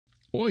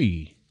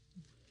Oi.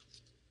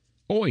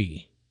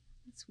 Oi.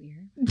 That's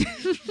weird.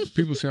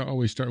 People say I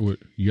always start with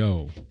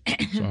yo.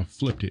 So I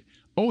flipped it.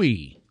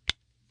 Oi.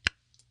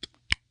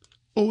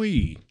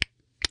 Oi.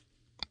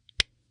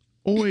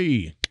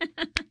 Oi.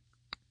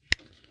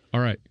 All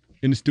right.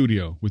 In the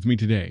studio with me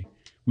today,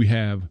 we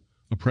have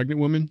a pregnant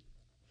woman,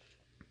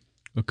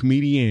 a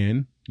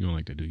comedian. You don't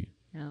like that, do you?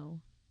 No.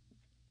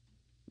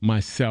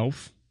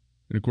 Myself.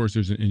 And of course,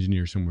 there's an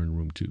engineer somewhere in the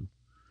room too,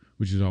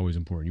 which is always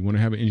important. You want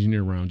to have an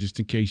engineer around just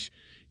in case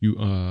you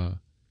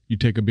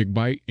take a big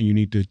bite and you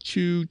need to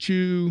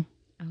chew.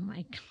 Oh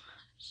my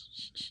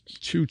gosh.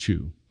 Choo,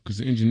 because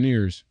the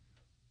engineers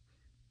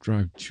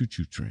drive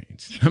choo-choo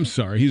trains. I'm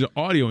sorry. He's an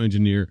audio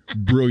engineer.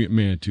 Brilliant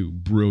man too.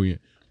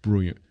 Brilliant.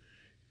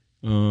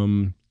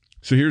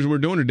 So here's what we're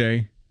doing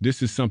today.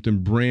 This is something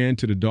brand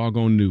to the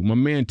doggone new. My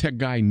man, tech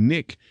guy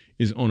Nick,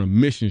 is on a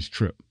missions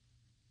trip.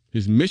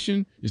 His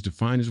mission is to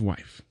find his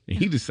wife. And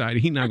he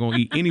decided he's not going to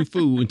eat any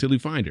food until he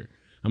find her.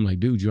 I'm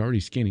like, dude, you're already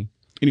skinny.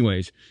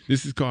 Anyways,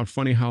 this is called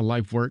Funny How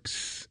Life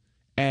Works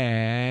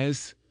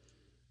as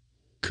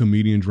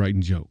comedians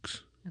writing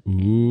jokes.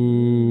 Okay.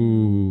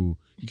 Ooh.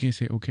 You can't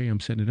say, okay, I'm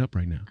setting it up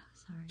right now. Oh,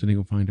 sorry. So they're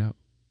going to find out.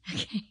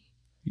 Okay.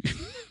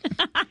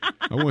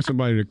 I want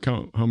somebody to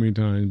count how many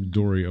times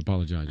Dory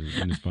apologizes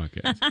in this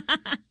podcast.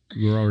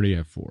 We're already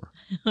at 4.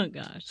 Oh,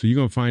 gosh. So you're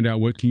going to find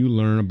out what can you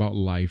learn about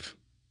life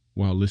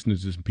while listening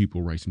to some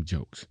people write some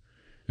jokes.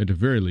 At the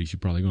very least, you're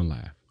probably going to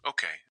laugh.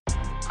 Okay.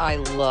 I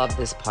love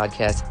this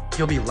podcast.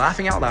 You'll be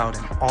laughing out loud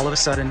and all of a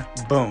sudden,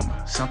 boom,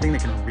 something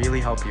that can really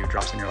help you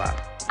drops in your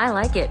lap. I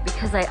like it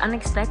because I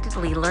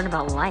unexpectedly learn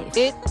about life.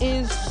 It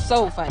is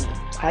so funny.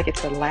 I get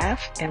to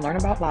laugh and learn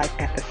about life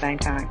at the same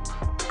time.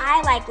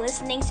 I like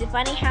listening to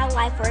Funny How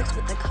Life Works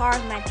with the car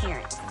of my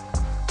parents.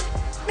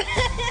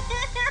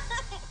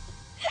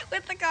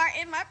 With the car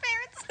in my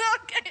parents.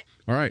 Okay.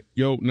 All right.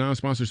 Yo,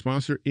 non-sponsor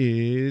sponsor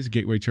is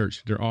Gateway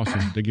Church. They're awesome.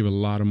 They give a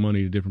lot of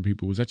money to different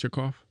people. Was that your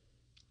cough?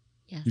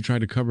 Yes. You tried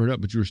to cover it up,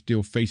 but you were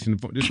still facing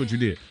the phone. This is what you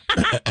did.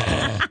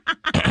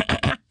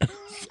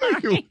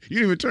 You didn't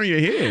even turn your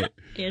head.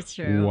 It's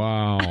true.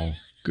 Wow.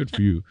 Good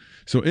for you.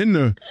 So in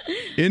the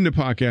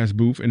podcast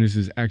booth, and this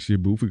is actually a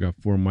booth, we got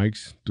 4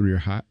 mics, 3 are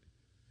hot.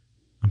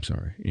 I'm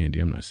sorry, Andy,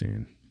 I'm not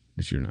saying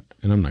that you're not,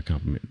 and I'm not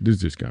complimenting. This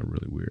just got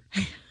really weird.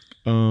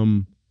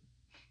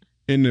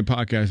 In the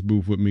podcast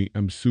booth with me,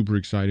 I'm super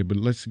excited, but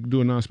let's do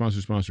a non-sponsor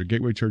sponsor.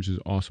 Gateway Church is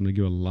awesome. They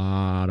give a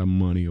lot of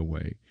money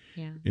away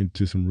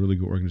into some really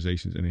good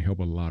organizations, and they help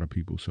a lot of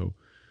people. So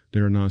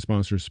they're a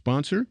non-sponsor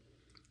sponsor.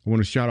 I want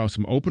to shout out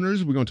some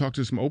openers. We're going to talk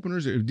to some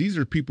openers. These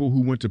are people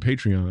who went to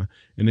Patreon,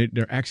 and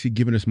they're actually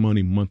giving us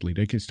money monthly.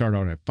 They can start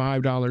out at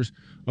 $5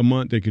 a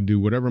month. They can do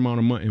whatever amount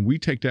of money, and we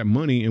take that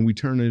money and we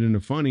turn it into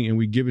funny, and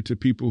we give it to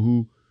people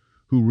who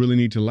really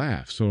need to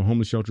laugh. So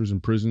homeless shelters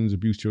and prisons,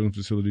 abused children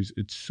facilities.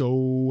 It's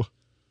so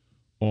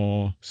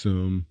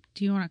awesome.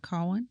 Do you want to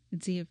call one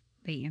and see if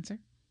they answer?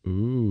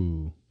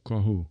 Ooh,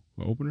 call who?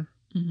 An opener?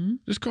 Mm-hmm.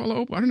 Let's call an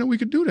opener. I didn't know we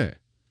could do that.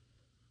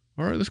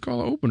 All right, let's call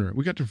an opener.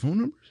 We got their phone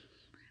numbers?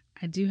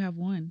 I do have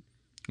one.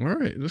 All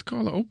right, let's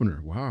call the opener.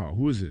 Wow,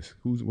 who is this?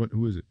 Who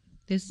is it?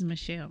 This is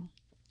Michelle.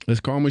 Let's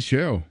call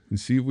Michelle and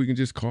see if we can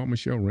just call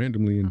Michelle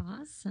randomly. And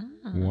awesome.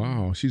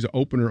 Wow, she's an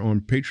opener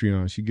on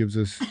Patreon. She gives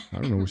us, I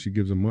don't know what she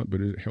gives a month,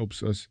 but it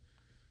helps us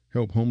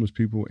help homeless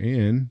people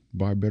and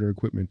buy better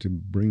equipment to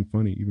bring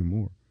funny even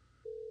more.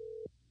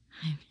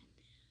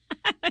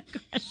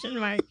 Question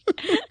mark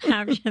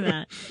after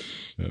that.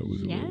 That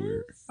was a little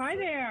weird. Hi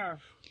there.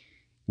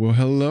 Well,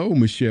 hello,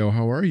 Michelle.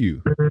 How are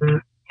you?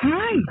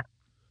 Hi.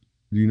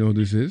 Do you know who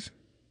this is?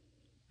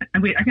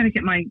 Wait, I got to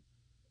get my...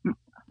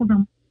 Hold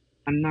on.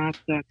 I'm not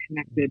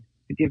connected.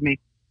 Forgive me.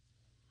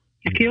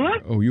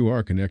 Akila? Oh, you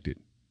are connected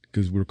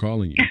because we're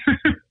calling you.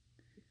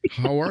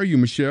 How are you,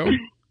 Michelle?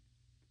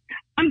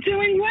 I'm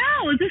doing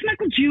well. Is this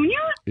Michael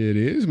Jr.? It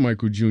is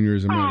Michael Jr.,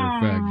 as a matter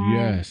of fact.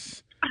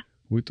 Yes.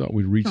 We thought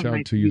we'd reach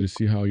out to you to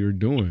see how you're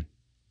doing.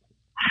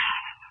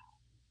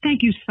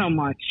 Thank you so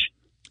much.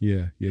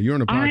 Yeah. You're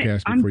on a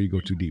podcast before you go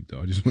too deep,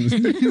 though. I just want to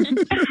say.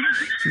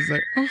 She's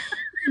like, oh,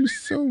 I'm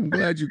so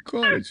glad you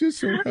called. It's just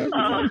so happy.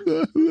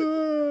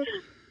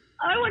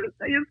 I want to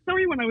tell you a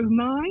story when I was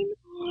 9.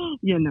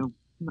 Yeah, no.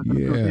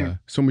 Yeah.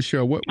 So,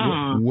 Michelle,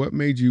 what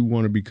made you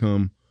want to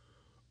become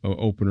an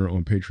opener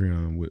on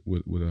Patreon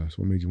with us?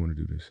 What made you want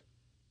to do this?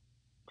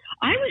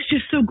 I was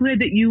just so glad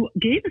that you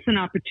gave us an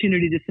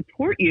opportunity to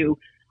support you.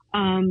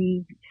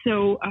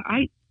 So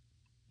I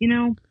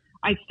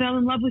fell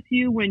in love with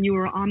you when you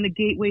were on the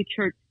Gateway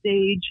Church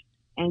stage,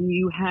 and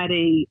you had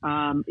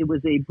it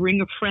was a Bring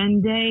a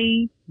Friend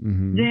Day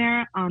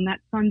there on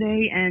that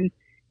Sunday, and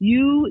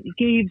you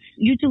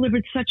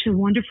delivered such a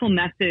wonderful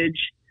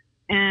message,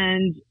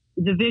 and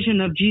the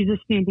vision of Jesus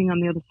standing on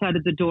the other side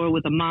of the door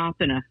with a mop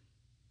and a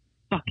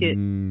bucket,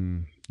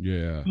 wanting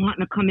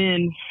to come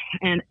in,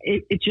 and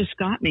it just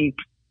got me.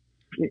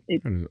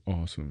 That is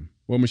awesome.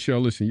 Well, Michelle,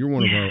 listen, you're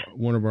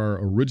one of our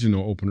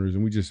original openers,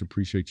 and we just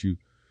appreciate you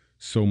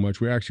so much.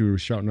 We actually were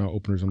shouting out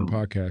openers on the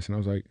podcast, and I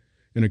was like,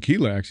 and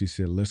Akila actually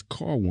said, let's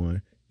call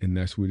one, and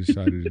that's what we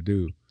decided to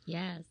do.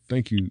 Yes.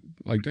 Thank you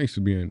Like, thanks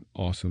for being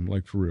awesome.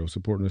 Like, for real,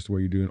 supporting us the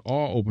way you do. And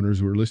all openers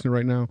who are listening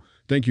right now,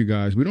 thank you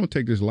guys. We don't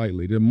take this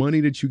lightly. The money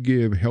that you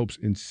give helps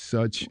in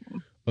such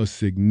a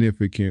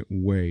significant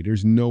way.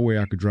 There's no way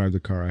I could drive the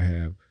car I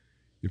have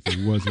if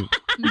it wasn't.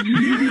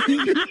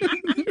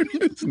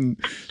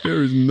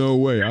 There is no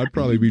way. I'd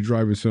probably be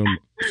driving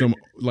some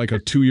like a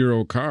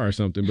 2-year-old car or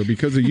something. But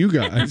because of you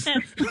guys.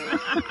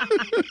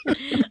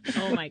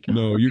 Oh my God.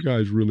 No, you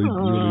guys really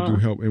do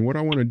help. And what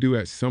I want to do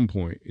at some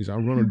point is I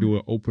want to do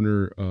an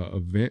opener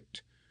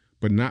event,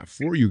 but not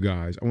for you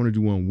guys. I want to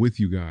do one with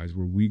you guys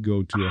where we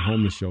go to a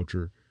homeless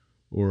shelter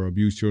or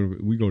abused children.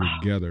 We go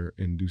together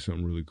and do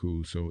something really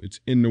cool. So it's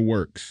in the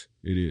works.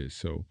 It is.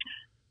 So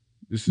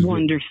this is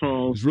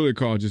wonderful. It's really a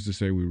call just to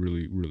say we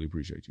really, really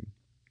appreciate you.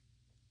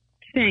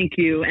 Thank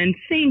you. And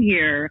same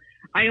here.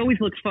 I always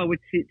look forward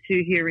to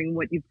hearing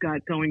what you've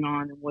got going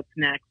on and what's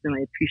next. And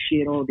I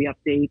appreciate all the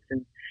updates.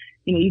 And,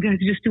 you guys are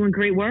just doing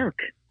great work.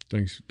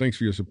 Thanks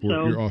for your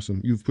support. You're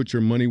awesome. You've put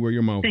your money where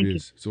your mouth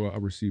is. So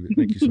I'll receive it.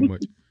 Thank you so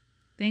much.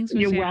 Thanks,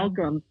 Michelle. You're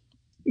welcome.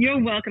 You're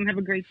welcome. Have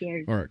a great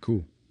day. All right,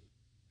 cool.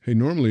 Hey,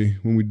 normally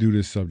when we do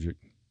this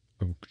subject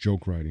of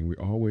joke writing, we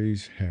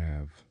always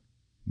have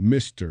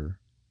Mr.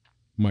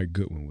 Mike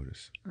Goodwin with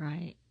us.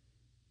 Right.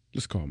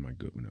 Let's call Mike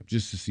Goodwin up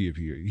just to see if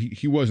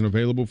he wasn't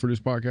available for this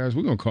podcast.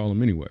 We're going to call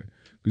him anyway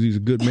because he's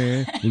a good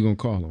man. We're going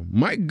to call him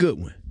Mike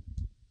Goodwin.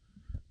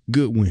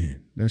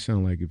 Goodwin. That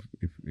sounds like if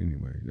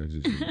anyway, that's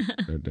just,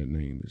 that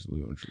name is a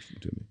little interesting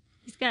to me.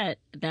 He's got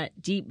that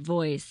deep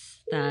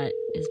voice that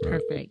is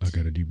perfect. I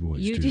got a deep voice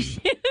you too.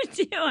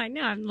 You do. I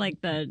know. I'm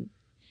like the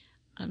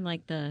You're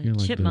like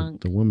chipmunk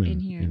the woman in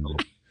here.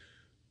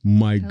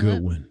 Mike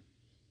Goodwin.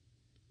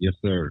 Yes,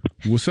 sir.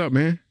 What's up,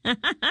 man? How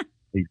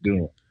you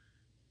doing?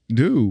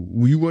 Dude,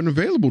 you wasn't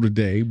available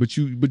today, but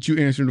you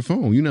answered the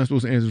phone. You're not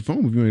supposed to answer the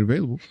phone if you ain't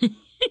available.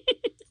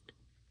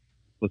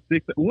 For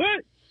 6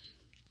 what?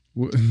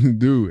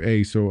 Dude,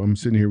 hey, so I'm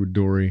sitting here with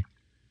Dory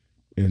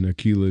and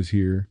Akila's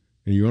here,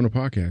 and you're on a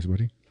podcast,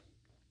 buddy.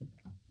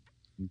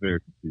 I'm very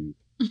confused.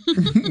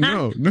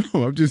 No,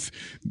 I'm just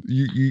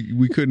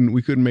we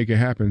couldn't make it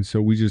happen,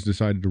 so we just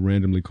decided to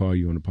randomly call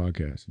you on the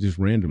podcast. Just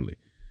randomly.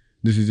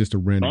 This is just a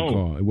random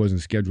call. It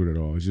wasn't scheduled at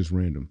all. It's just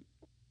random.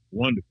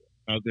 Wonderful.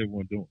 How's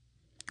everyone doing?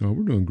 Oh,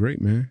 we're doing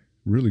great, man.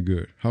 Really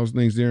good. How's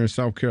things there in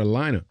South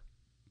Carolina?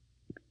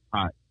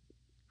 Hot.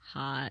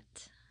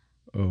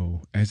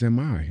 Oh, as am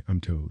I, I'm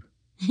told.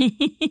 Hey,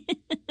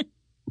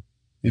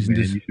 man,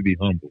 you should be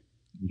humble.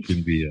 You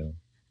shouldn't be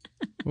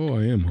Oh,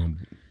 I am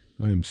humble.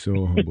 I am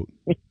so humbled.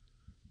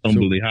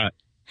 humbly hot.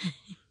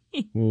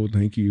 Well,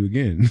 thank you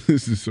again.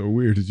 This is so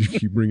weird that you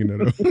keep bringing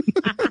that up.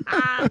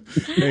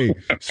 Hey,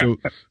 so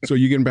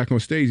you're getting back on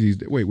stage these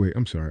days. Wait,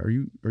 I'm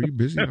sorry. Are you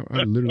busy?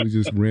 I literally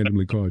just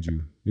randomly called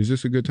you. Is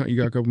this a good time? You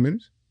got a couple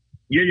minutes?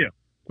 Yeah.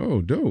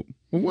 Oh, dope.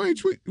 Well, why ain't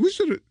we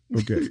should have?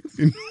 Okay.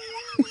 We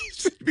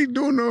should be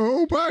doing the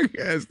whole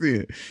podcast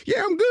then.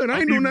 Yeah, I'm good. I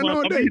ain't doing nothing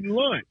all day. I'm eating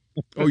lunch.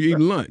 Oh, you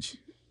eating lunch?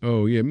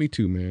 Oh, yeah, me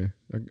too, man.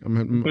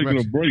 I'm taking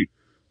a break.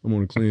 I'm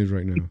on a cleanse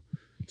right now.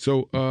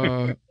 So,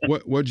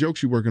 what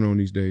jokes you working on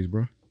these days,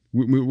 bro?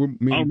 Oh man,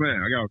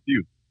 I got a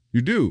few.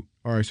 You do?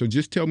 All right. So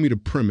just tell me the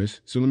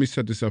premise. So let me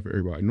set this up for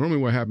everybody. Normally,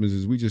 what happens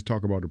is we just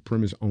talk about the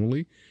premise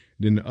only.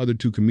 Then the other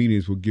two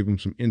comedians will give him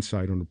some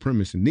insight on the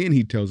premise, and then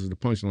he tells us the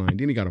punchline.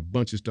 Then he got a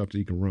bunch of stuff that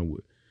he can run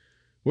with.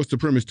 What's the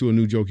premise to a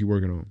new joke you're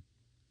working on?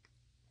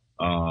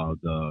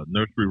 The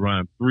nursery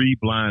rhyme, 3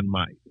 blind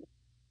mice.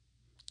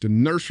 The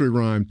nursery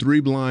rhyme, 3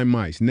 blind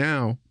mice.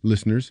 Now,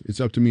 listeners, it's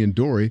up to me and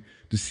Dory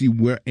to see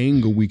what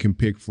angle we can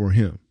pick for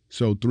him.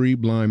 So 3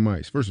 blind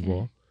mice. First of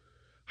all,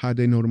 how'd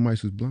they know the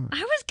mice was blind?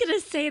 I was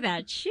going to say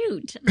that.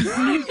 Shoot.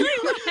 I really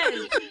was.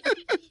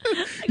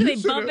 Are they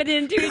bumping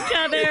into each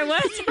other?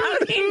 How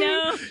do you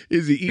know?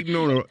 Is he eating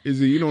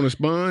on a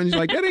sponge?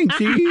 Like, that ain't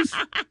cheese.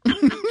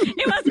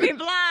 He must be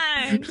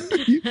blind.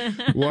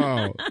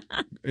 Wow.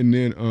 And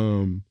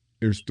then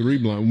there's 3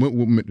 blind.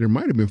 There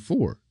might have been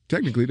 4.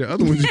 Technically, the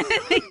other one's the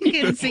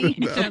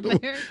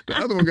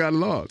other one got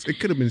lost. It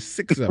could have been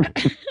 6 of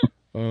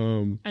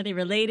them. Are they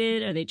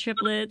related? Are they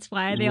triplets?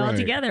 Why are they all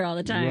together all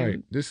the time? Right.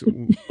 This,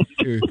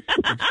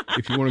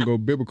 if you want to go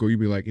biblical, you'd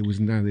be like, it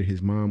was neither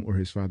his mom or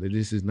his father.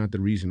 This is not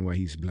the reason why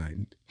he's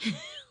blind.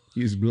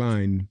 He is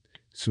blind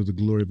so the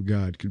glory of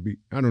God could be.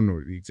 I don't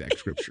know the exact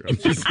scripture. I'm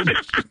just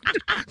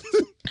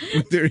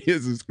but there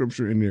is a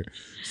scripture in there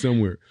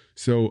somewhere.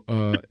 So,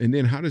 and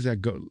then how does that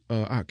go?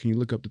 Can you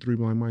look up the 3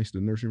 blind mice, the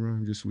nursery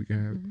rhyme, just so we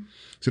can have? Mm-hmm.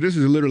 So this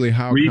is literally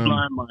how 3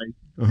 blind mice.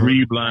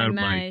 3 blind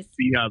mice.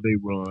 See how they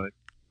run.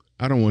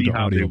 I don't want the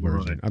audio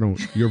version. I don't.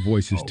 Your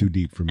voice is too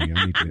deep for me.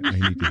 I need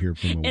to hear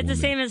from a woman. It's the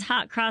same as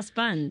hot cross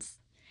buns.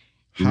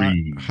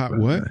 Hot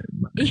what?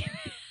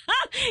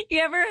 You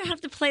ever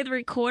have to play the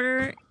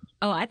recorder?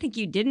 Oh, I think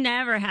you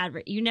never had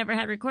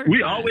recorder.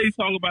 We always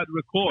talk about the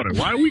recorder.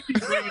 Why do we keep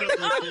bringing up the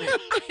recorder?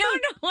 I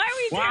don't know. Why are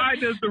we Why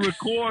does the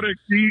recorder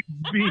keep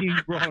being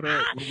brought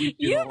up? When we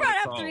You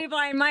brought up Three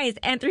Blind Mice,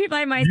 and Three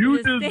Blind Mice.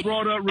 You just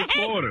brought up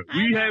recorder.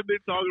 We have been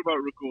talking about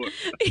recorder.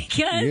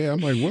 Because yeah, I'm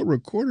like, what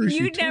recorder is she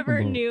you talking never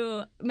about?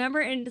 knew.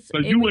 Remember,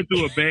 Because you went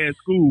to a bad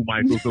school,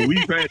 Michael. So we've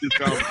had this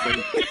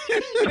conversation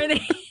where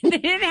they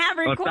didn't have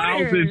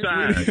recorders. 1,000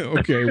 times.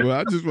 Okay, well,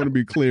 I just want to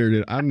be clear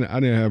that I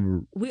didn't have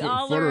a. We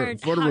all for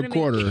learned for the how to make-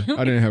 recorder.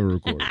 I didn't have a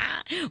recorder.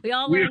 We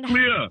all We're learned.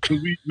 clear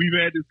because we've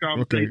had this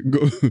Okay,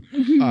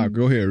 conversation.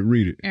 go ahead,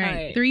 read it. All right.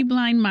 right. Three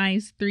blind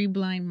mice, three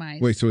blind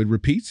mice. Wait, so it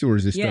repeats or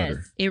is it Yes.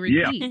 stutter? It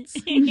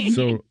repeats.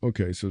 So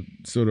okay, so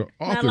the Not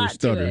author allowed to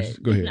stutters.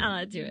 it. Go ahead. Not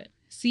allowed to do it.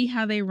 See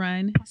how they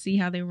run, see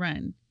how they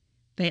run.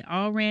 They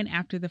all ran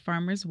after the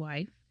farmer's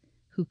wife,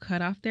 who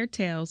cut off their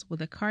tails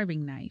with a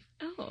carving knife.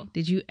 Oh,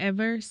 Did you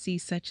ever see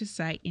such a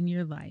sight in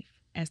your life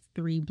as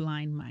three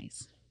blind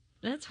mice?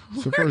 that's So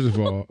horrible. first of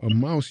all, a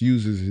mouse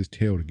uses his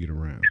tail to get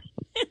around.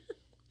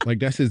 Like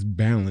that's his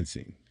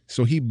balancing.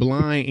 So he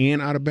blind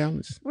and out of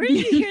balance. Where did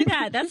you hear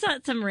that? That's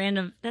not some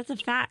random. That's a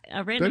fact.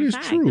 A random That is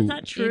fact. true. Is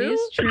that true? It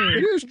is true.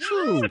 It is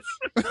true.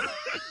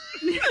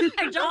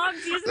 Are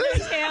dogs using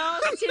their tails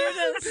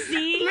to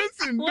see?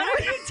 Listen,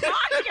 What are you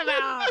talking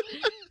about?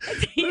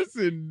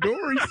 Listen,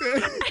 Dory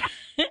said.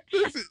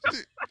 Listen,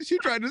 she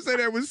tried to say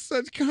that with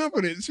such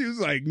confidence. She was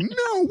like,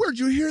 "No, where'd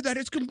you hear that?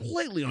 It's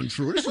completely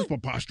untrue. This is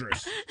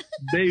preposterous."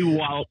 They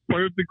walk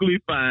perfectly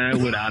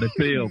fine without a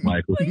tail,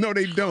 Michael. No,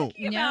 they don't.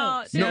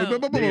 No. No,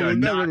 They are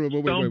not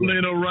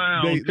stumbling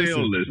around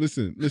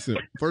tailless. Listen.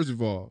 First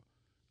of all,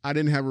 I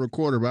didn't have a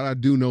recorder, but I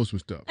do know some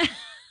stuff.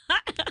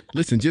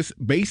 Listen, just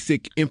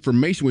basic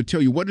information would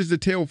tell you what is the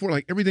tail for.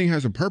 Like everything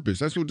has a purpose.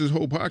 That's what this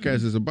whole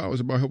podcast is about.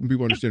 It's about helping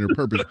people understand their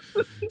purpose.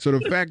 So the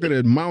fact that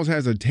a mouse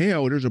has a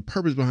tail, there's a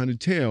purpose behind the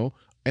tail.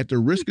 At the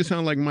risk of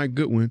sounding like Mike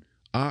Goodwin,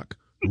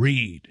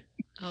 read.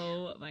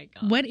 Oh my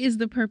god. What is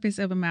the purpose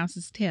of a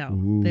mouse's tail?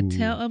 Ooh. The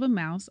tail of a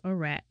mouse or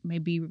rat may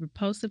be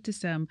repulsive to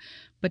some,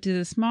 but to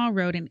the small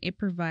rodent, it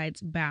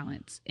provides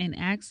balance and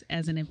acts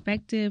as an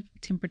effective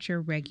temperature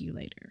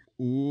regulator.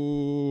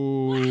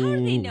 Ooh. How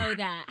do they know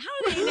that?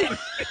 How do they know?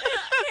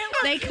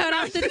 They cut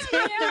off the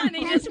tail. and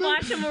they just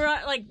watch them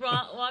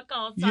walk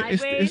all Yeah,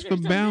 sideways. it's or for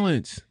something?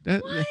 balance.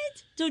 What?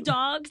 So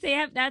dogs,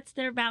 that's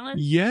their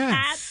balance. Yes.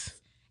 Cats.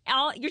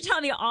 You're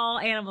telling me all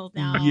animals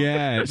now.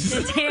 Yes.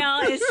 The tail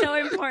is so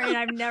important.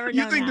 I've never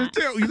You known think that. the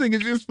tail? You think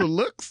it's just for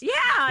looks? Yeah,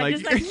 Like-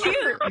 just like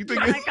cute. You think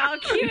like all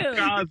cute.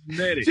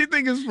 Cosmetic. She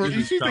think it's for. This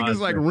is She think it's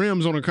like cosmetic.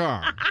 rims on a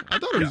car. I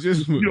thought it was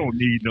just. You don't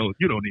need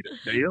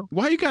a tail.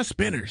 Why you got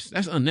spinners?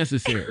 That's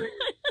unnecessary.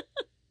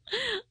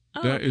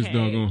 That is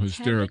doggone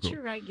hysterical.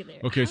 Temperature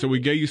regulator. Okay, so we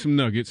gave you some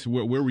nuggets.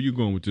 Where were you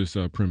going with this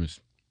premise?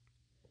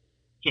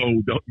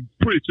 So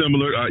pretty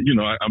similar. I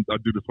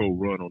do this whole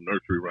run on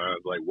nursery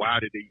rhymes. Like, why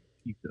did they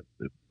teach us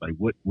this? Like,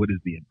 what is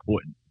the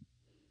importance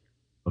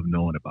of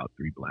knowing about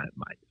three blind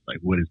mice? Like,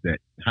 what is that?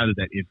 How does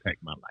that impact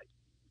my life?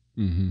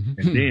 Mm-hmm.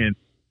 And then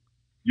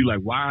you like,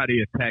 why are they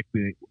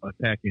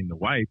attacking the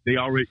wife?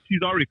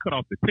 She's already cut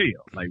off the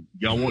tail. Like,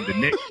 y'all want the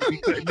neck to be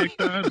cut next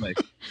time? Like,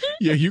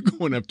 Yeah, you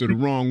going after the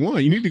wrong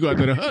one. You need to go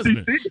after the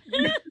husband.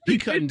 He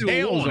cutting She's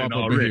tails the off one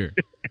over already. here.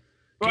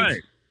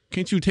 Right.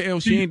 Can't you tell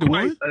she She's ain't the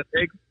quite one? an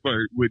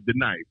expert with the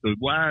knife. So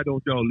why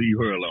don't y'all leave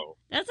her alone?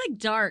 That's like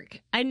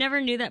dark. I never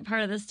knew that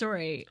part of the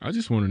story. I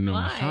just want to know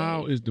Why?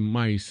 how is the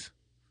mice?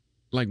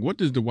 Like, what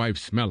does the wife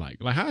smell like?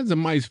 Like, how is the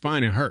mice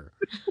finding her?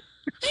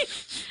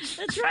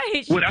 That's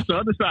right. Well, that's the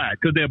other side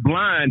because they're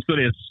blind, so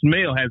their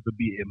smell has to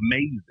be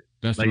amazing.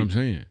 That's Like- what I'm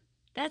saying.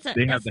 That's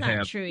They have not to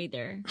have- true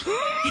either.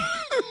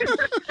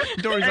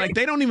 Dory's like,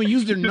 they don't even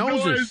use their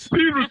noses.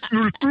 People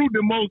recruit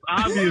the most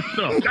obvious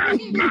stuff.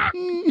 That's not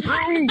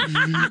true.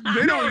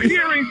 They don't.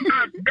 Hearing's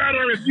not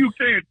better if you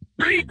can't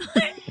speak.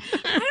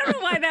 I don't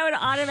know why that would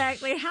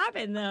automatically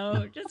happen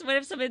though. Just what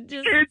if someone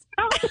just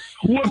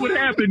What would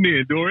happen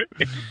then, Dory?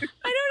 I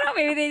don't know,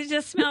 maybe they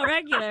just smell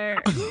regular.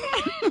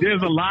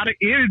 There's a lot of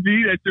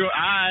energy that your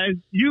eyes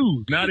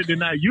use. Now that they're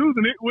not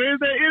using it, where's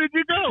that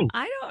energy go?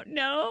 I don't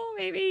know.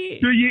 Maybe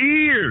To your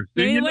ears.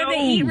 To maybe your what if they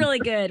nose. eat really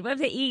good? What if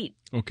they eat?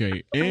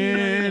 Okay,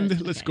 and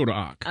let's go to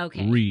Ak.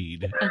 Okay.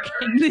 Read.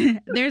 Okay.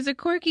 There's a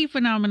quirky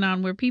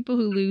phenomenon where people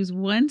who lose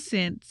one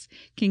sense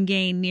can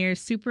gain near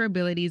super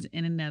abilities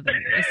in another,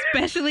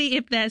 especially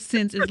if that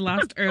sense is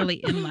lost early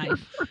in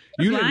life.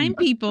 You Blind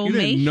people you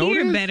may didn't know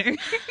hear this? better.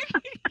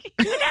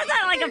 But that's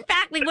not like a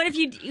fact. Like, what if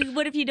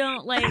you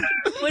don't like?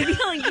 What if you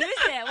don't use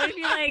it? What if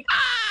you like?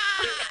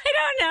 I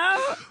don't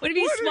know. What if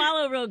you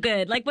swallow real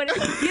good? Like, what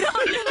if you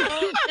don't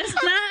know?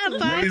 It's not a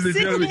Ladies and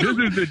gentlemen, this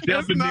is the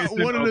That's not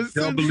definition one of of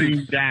the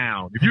doubling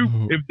down.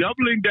 If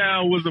doubling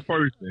down was a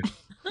person,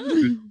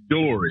 it's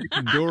Dory.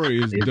 Dory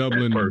is It's that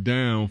doubling person.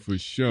 down for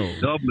sure.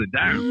 Doubling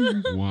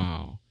down.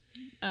 Wow,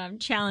 I'm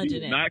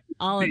challenging it. Not-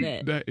 All of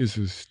it. that is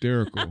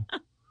hysterical.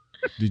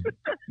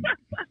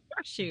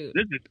 Shoot.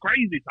 This is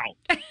crazy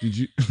talk. Did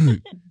you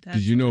That's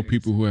did you know hilarious.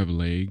 people who have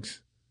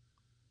legs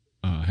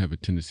have a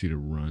tendency to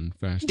run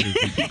faster than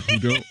people who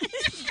don't?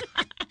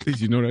 Did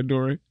you know that,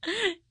 Dory?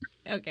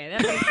 Okay,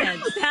 that makes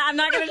sense. I'm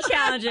not going to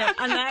challenge it.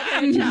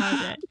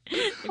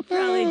 You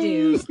probably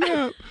do.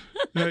 Snap.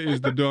 That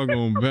is the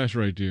doggone best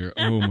right there.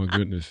 Oh my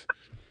goodness.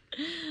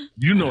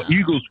 You know,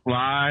 eagles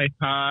fly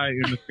high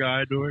in the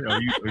sky, Dory.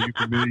 Are you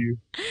familiar?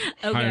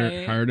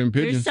 Okay. Higher than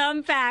pigeons. There's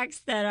some facts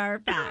that are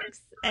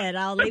facts, and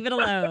I'll leave it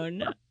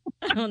alone.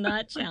 I will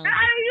not challenge.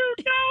 How do you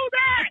know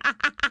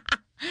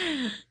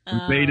that? We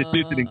paid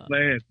attention in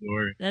class,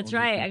 Dory. That's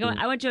right.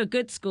 I went to a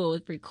good school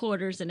with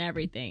recorders and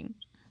everything.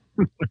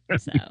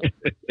 So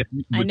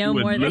I know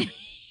more than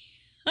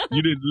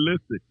you didn't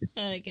listen.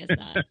 I guess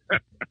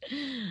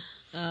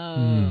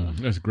not.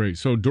 That's great.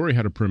 So Dory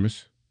had a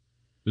premise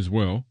as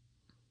well.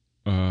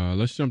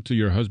 Let's jump to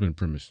your husband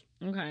premise.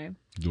 Okay.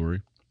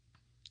 Dory.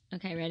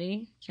 Okay,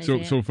 ready?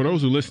 So for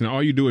those who listen,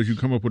 all you do is you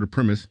come up with a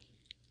premise,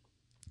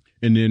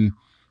 and then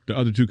the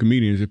other two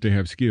comedians, if they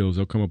have skills,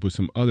 they'll come up with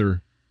some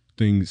other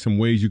things, some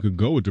ways you could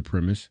go with the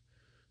premise,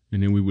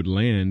 and then we would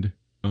land.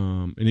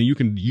 And then you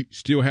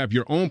still have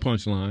your own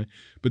punchline,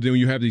 but then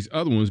you have these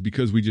other ones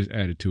because we just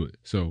added to it.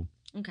 So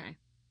okay.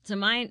 So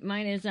mine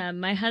is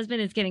my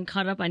husband is getting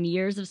caught up on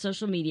years of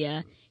social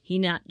media. He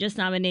just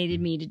nominated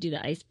me to do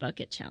the ice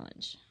bucket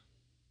challenge.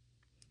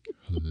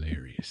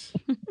 Hilarious.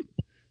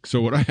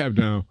 So what I have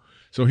now.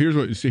 So here's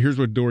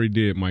what Dory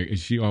did, Mike, and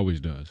she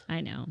always does.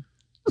 I know.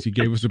 She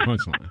gave us a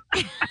punchline.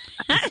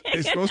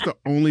 It's supposed to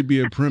only be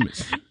a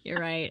premise. You're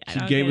right. She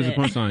gave us a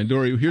punchline.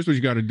 Dory, here's what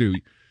you got to do.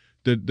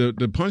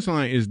 The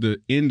punchline is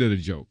the end of the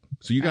joke.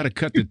 So you got to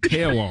cut the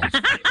tail off.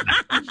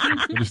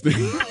 Understand?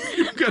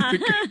 You got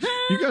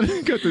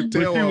to cut the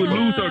tail off. She would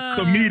lose her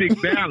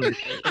comedic balance.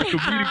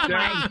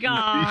 My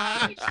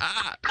gosh.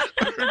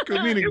 Her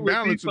comedic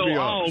balance would be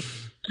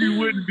off. You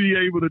wouldn't be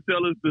able to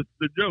tell us the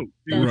joke.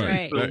 That's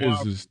right. That is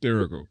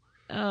hysterical.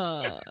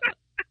 Oh,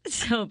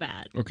 so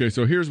bad. Okay,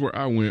 so here's where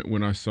I went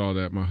when I saw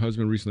that. My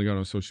husband recently got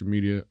on social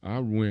media.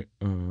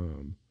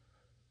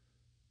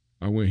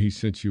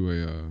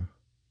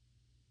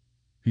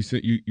 He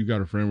sent you you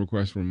got a friend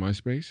request from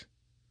MySpace.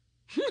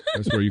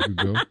 That's where you could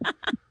go.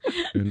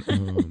 And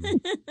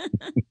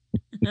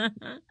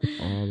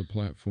all the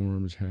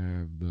platforms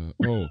have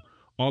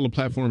all the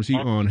platforms he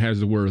on has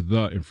the word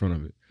 "the" in front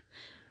of it.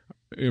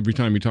 Every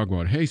time you talk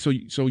about it, hey, so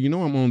you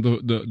know I'm on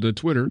the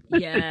Twitter.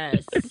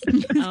 Yes.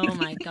 Oh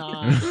my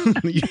god.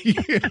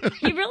 Yeah.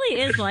 He really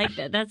is like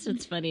that. That's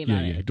what's funny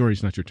about it. Yeah. Dory,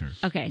 it's not your turn.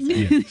 Okay.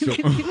 So,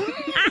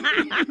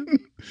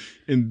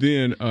 and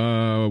then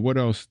what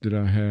else did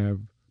I have?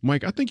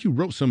 Mike, I think you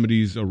wrote some of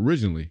these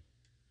originally,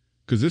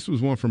 because this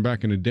was one from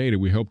back in the day that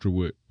we helped her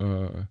with.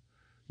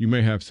 You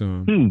may have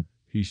some.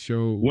 He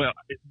showed. Well,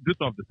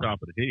 just off the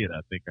top of the head,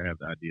 I think I have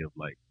the idea of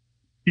like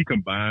he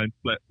combines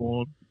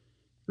platforms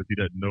because he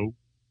doesn't know.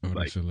 Oh,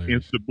 like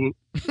hilarious. Instabook.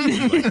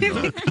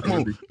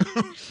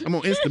 I'm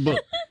on Instabook.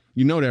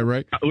 You know that,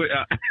 right?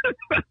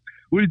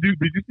 Did you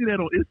see that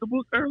on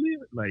Instabook earlier?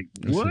 Like,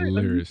 that's what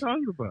hilarious. are you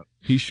talking about?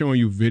 He's showing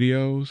you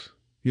videos.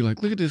 He's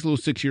like, look at this little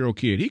 6-year-old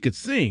kid. He could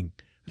sing.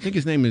 I think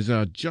his name is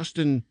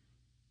Justin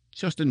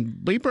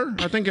Bieber.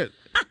 I think it.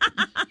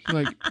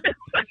 Like,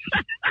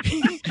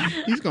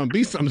 he's gonna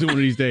be something one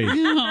of these days.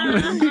 Oh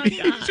my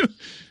God.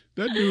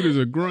 That dude is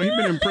a grown. He's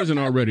been in prison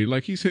already.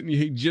 Like he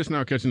just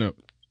now catching up.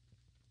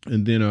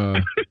 And then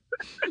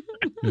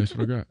that's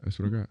what I got.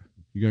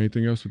 You got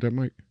anything else with that,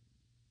 Mike?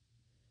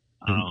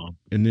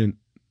 And then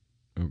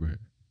go ahead.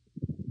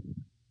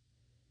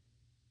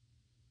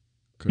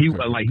 He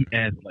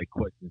asked like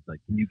questions like,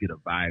 "Can you get a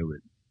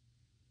virus?"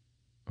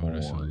 Oh,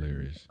 that's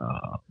hilarious.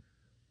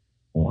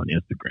 On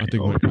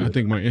Instagram. I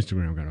think my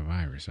Instagram got a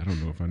virus. I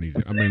don't know if I need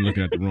it. I've been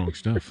looking at the wrong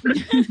stuff.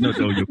 No,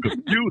 your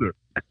computer.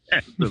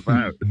 That's the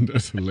virus.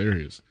 That's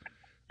hilarious.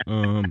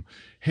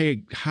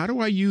 Hey, how do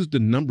I use the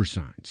number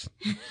signs?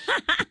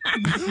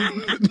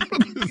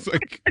 It's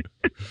like,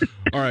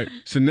 all right.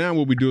 So now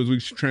what we do is we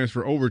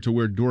transfer over to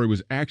where Dory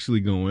was actually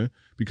going,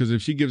 because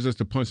if she gives us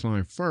the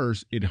punchline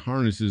first, it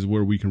harnesses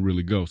where we can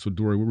really go. So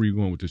Dory, where were you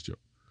going with this joke?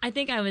 I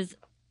think I was.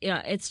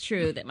 Yeah, it's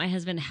true that my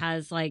husband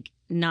has like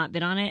not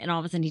been on it, and all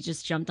of a sudden he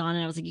just jumped on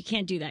it. I was like, you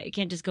can't do that. You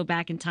can't just go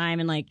back in time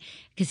and like,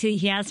 because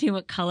he asked me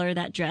what color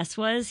that dress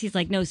was. He's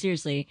like, no,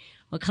 seriously,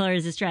 what color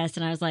is this dress?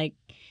 And I was like,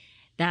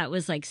 that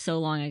was like so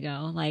long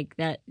ago. Like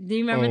that. Do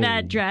you remember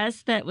that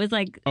dress that was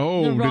like?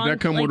 Oh, did that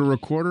come with a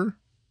recorder?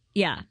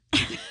 Yeah.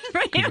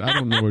 Right. I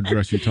don't know what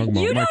dress you're talking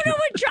about. You don't know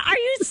what dress? Are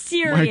you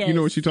serious? Mike, you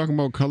know what you're talking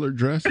about? Colored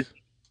dress.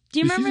 Do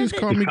you remember? She just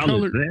called me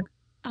colored.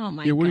 Oh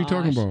my! Yeah, what are you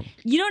talking about?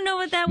 You don't know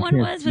what that one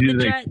was with the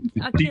dress?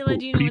 Kayla,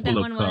 do you know what that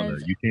one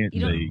was? You can't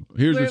say.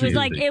 Here's where what it was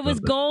like it was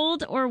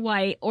gold or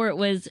white or it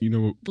was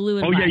blue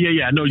and white.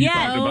 Yeah. I know you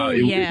talking about.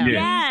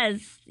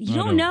 Yes. You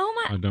don't know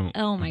I don't.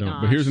 Oh my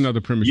gosh. But here's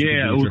another premise.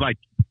 Yeah, it was like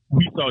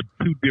we saw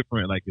two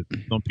different. Like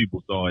some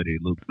people saw it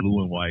looked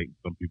blue and white.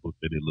 Some people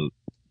said it looked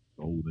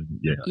golden.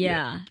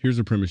 Yeah. Here's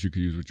a premise you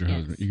could use with your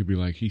husband. You could be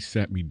like, he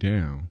sat me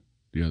down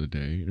the other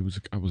day.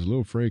 I was a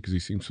little afraid because he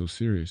seemed so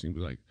serious. And he'd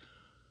be like,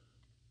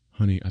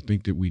 honey, I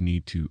think that we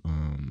need to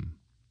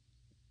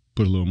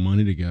put a little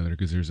money together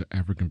because there's an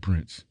African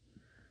prince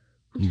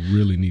who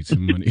really needs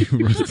some money.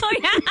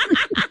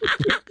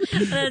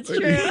 That's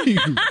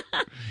true.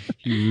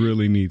 He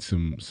really needs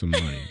some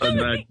money. A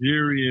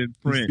Nigerian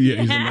prince.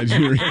 Yeah,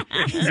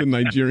 he's a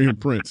Nigerian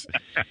prince.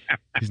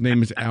 His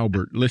name is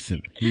Albert.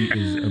 Listen, he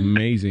is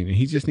amazing, and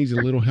he just needs a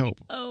little help.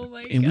 Oh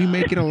my god! And we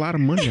making a lot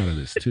of money out of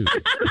this too.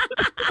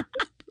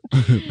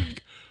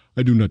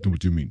 I do not know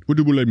what you mean. What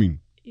do I mean?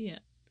 Yeah.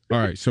 All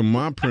right. So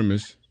my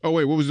premise. Oh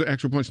wait, what was the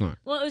actual punchline?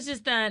 Well, it was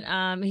just that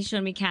he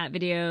showed me cat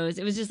videos.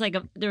 It was just like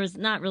there was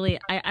not really.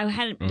 I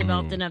hadn't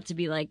developed enough to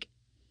be like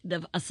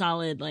a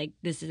solid like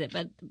this is it.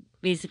 But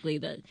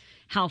basically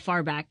how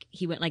far back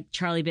he went. Like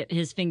Charlie bit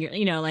his finger.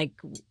 You know, like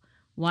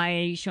why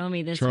are you showing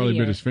me this? Charlie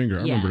video? bit his finger.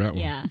 I remember that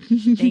one. Yeah.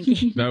 Thank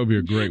you. That would be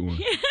a great one.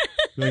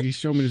 Like he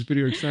showed me this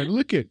video. Excited.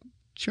 Look at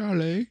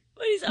Charlie.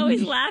 But he's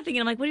always laughing,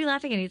 and I'm like, "What are you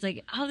laughing at?" He's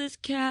like, "Oh, this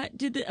cat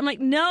did this." I'm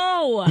like,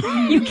 "No,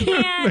 you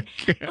can't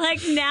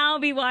like now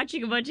be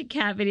watching a bunch of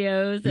cat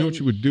videos." You know what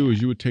you would do is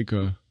you would take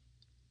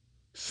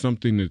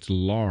something that's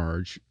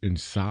large in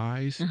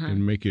size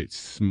and make it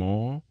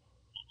small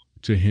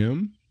to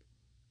him.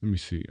 Let me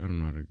see. I don't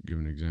know how to give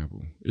an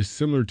example. It's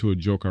similar to a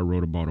joke I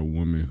wrote about a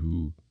woman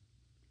who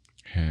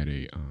had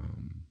a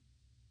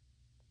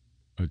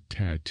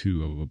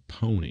tattoo of a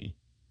pony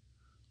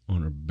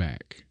on her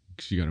back.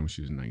 She got it when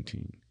she was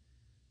 19.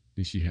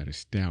 Then she had a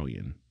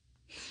stallion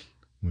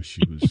when she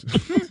was.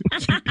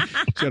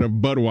 she had a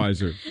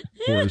Budweiser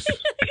horse,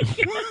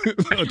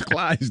 a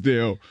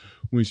Clydesdale,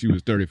 when she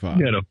was 35.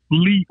 She had a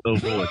fleet of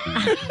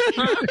horses.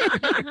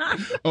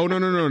 Oh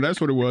no,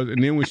 that's what it was.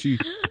 And then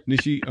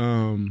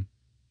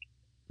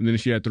then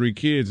she had 3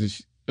 kids, and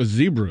a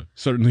zebra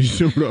certainly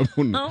showed up.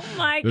 Oh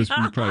my god!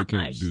 You probably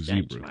can't do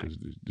zebra because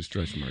the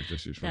stretch marks.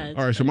 That's just wrong.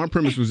 All right, so my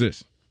premise was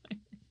this.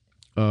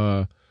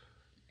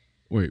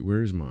 Wait,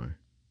 where is mine?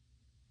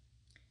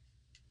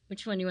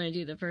 Which one do you want to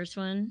do? The first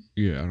one?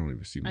 Yeah, I don't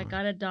even see mine. I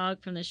got a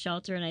dog from the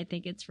shelter, and I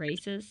think it's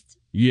racist.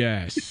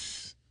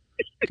 Yes.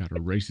 Got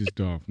a racist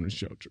dog from the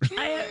shelter. See,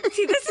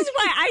 this is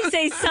why I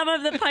say some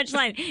of the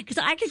punchline. Because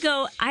I could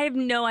go, I have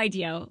no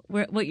idea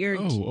what you're...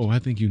 Oh, I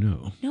think you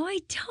know. No, I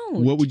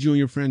don't. What would you and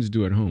your friends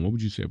do at home? What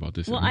would you say about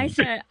this? Well, I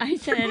said,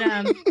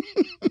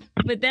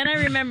 but then I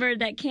remembered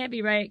that can't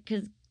be right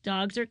because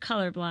dogs are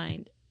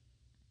colorblind.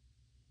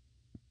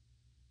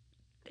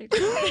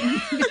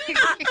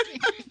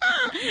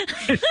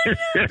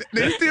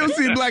 They still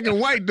see black and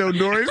white though,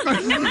 Doris.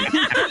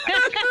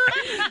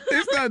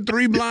 It's not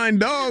 3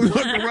 blind dogs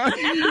walking around.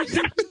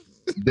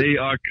 They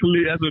are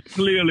clear. That's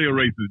clearly a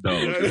racist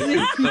dog.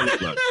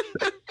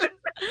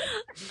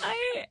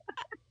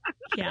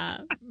 Yeah.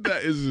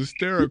 That is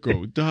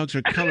hysterical. Dogs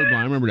are colorblind.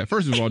 I remember that.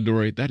 First of all,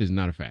 Dory, that is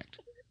not a fact.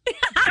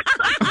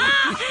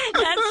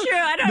 That's true.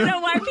 I don't know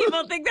why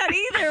people think that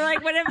either.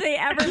 Like, when have they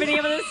ever been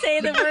able to say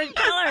the word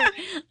color?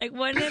 Like,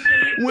 when have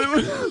they...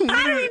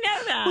 How do we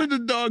know that? When the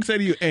dog say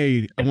to you,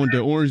 hey, I want the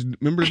orange...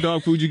 Remember the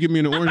dog food you give me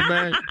in the orange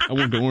bag? I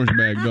want the orange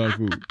bag dog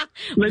food.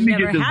 Let me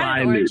get the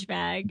violet. Orange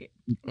bag.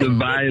 The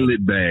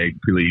violet bag,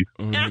 please.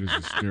 Oh, that is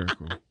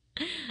hysterical.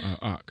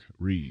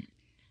 Read.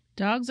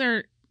 Dogs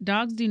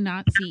do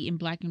not see in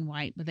black and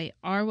white, but they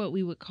are what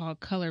we would call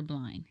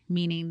colorblind,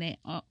 meaning they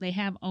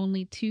have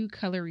only 2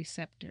 color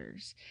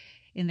receptors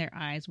in their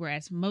eyes,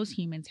 whereas most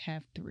humans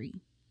have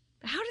 3.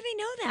 How do they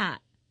know that?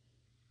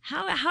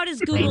 How does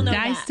Google know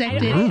that?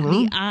 Dissected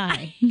the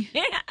eye.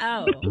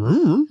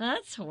 Oh,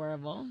 that's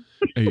horrible.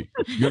 Hey,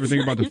 you ever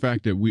think about the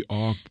fact that we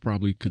all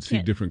probably could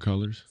see different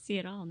colors? See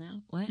it all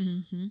now. What?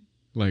 Mm-hmm.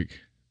 Like,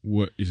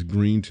 what is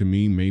green to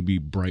me may be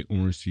bright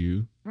orange to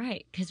you.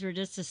 Right, because we're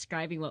just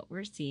describing what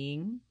we're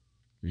seeing.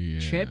 Yeah.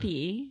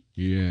 Trippy.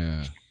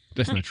 Yeah.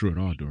 That's not true at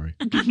all, Dory.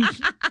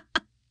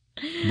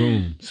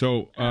 Boom.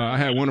 So I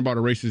had one about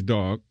a racist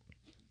dog.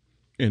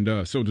 And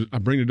so I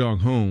bring the dog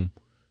home,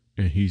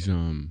 and he's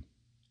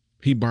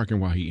he barking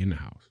while he in the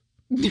house.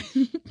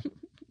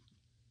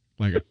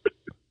 Like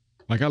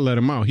I let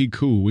him out. He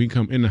cool. We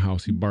come in the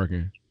house, he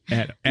barking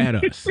at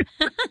us.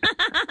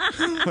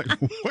 Like,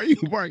 why are you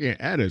barking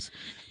at us?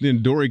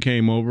 Then Dory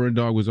came over, and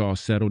dog was all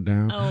settled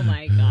down. Oh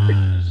my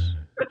gosh.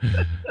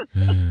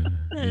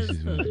 This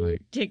is what it's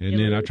like. And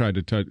then I tried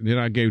to touch. Then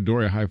I gave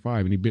Dory a high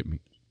five, and he bit me.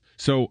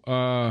 So,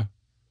 and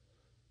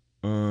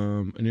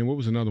then what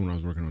was another one I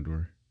was working on,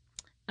 Dory?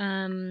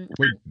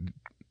 Wait.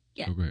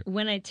 Yeah. Okay.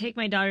 When I take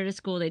my daughter to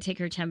school, they take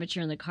her temperature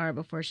in the car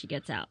before she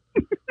gets out.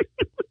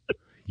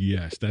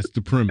 Yes, that's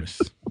the premise.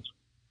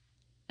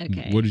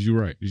 Okay. What did you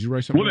write? Did you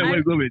write something? Wait a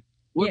minute.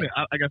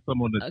 I got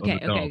some on the Okay, on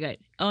the dog. okay, good.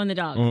 Oh, on the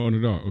dog. Oh, on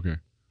the dog. Okay.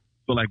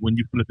 So like when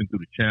you flipping through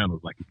the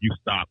channels, like if you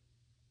stop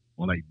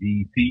on like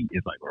BET,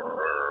 it's like.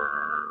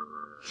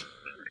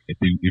 If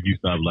you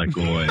stop like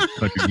on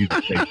country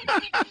music station,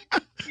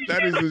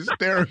 that is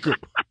hysterical.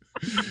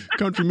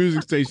 Country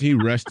music station, he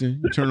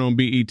resting. Turn on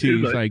BET,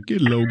 he's like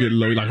get low. He's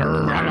like.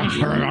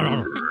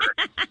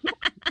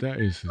 That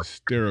is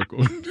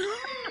hysterical.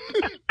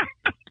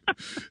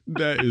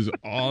 That is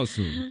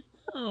awesome.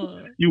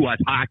 Oh. You watch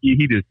hockey,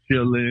 he just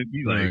chilling.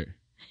 He's like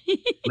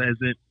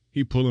pleasant.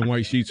 He pulling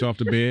white sheets off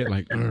the bed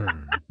like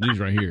these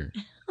right here.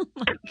 Oh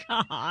my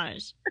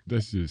gosh.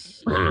 That's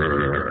just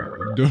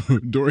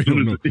Dory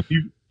don't know.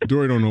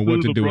 Dory don't know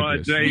what to do LeBron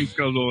with this. James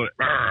comes on.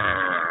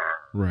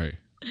 Right.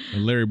 A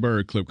Larry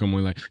Bird clip come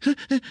on like.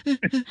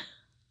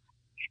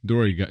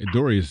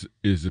 Dory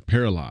is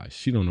paralyzed.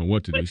 She don't know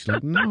what to do. She's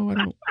like, no, I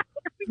don't.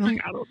 No,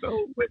 I don't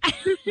know.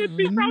 This should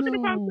be talking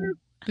about this.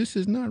 This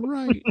is not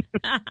right.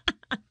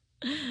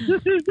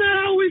 This is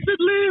not how we should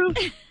live.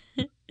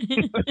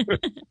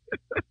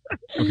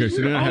 Okay,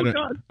 so then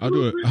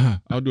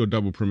I'll do a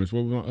double premise.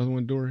 What was my other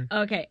one, Dory?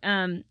 Okay.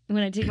 When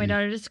I take my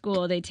daughter to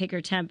school, they take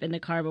her temp in the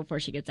car before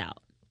she gets out.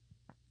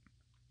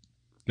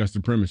 That's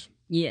the premise.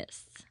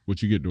 Yes.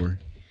 What you get, Dory?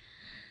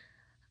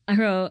 I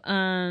wrote,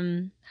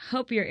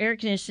 hope you have air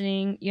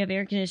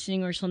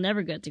conditioning or she'll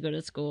never get to go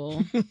to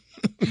school.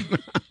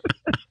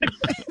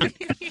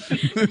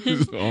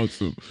 This is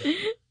awesome.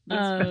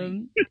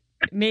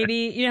 Maybe,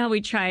 you know how we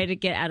try to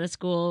get out of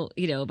school,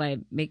 by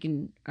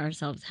making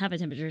ourselves have a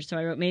temperature. So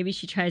I wrote, maybe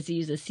she tries to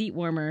use a seat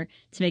warmer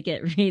to make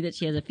it read that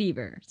she has a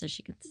fever so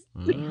she can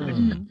stay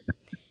home.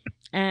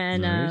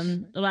 And nice.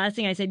 The last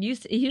thing I said, it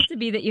used to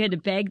be that you had to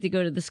beg to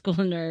go to the school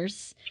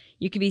nurse.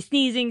 You could be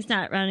sneezing,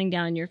 snot running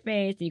down your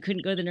face, and you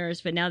couldn't go to the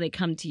nurse, but now they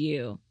come to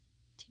you.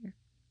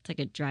 It's like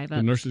a drive-up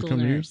The nurses school come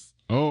nurse.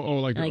 to you?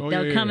 Oh,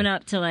 they're coming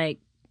up to like...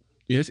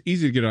 Yeah, it's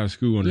easy to get out of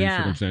school under these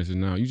circumstances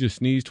now. You just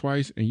sneeze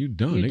twice and you're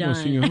done. They're going to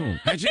send you home.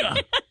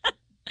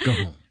 Go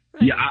home.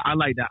 Right. Yeah, I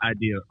like that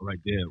idea right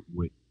there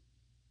with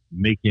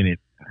making it,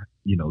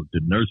 the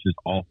nurse's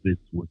office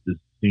was this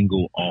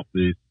single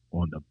office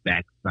on the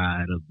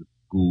backside of the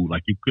school.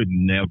 Like you could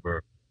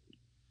never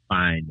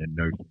find a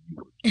nurse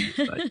you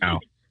were like how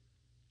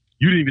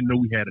you didn't even know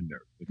we had a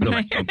nurse until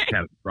like some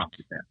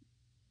catastrophic happened.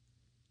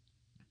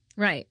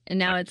 Right. And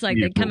now it's like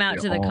they come out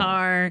to the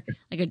car,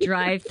 like a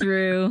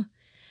drive-through.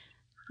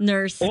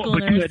 School but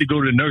nurse. You had to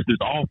go to the nurse's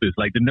office.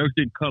 Like the nurse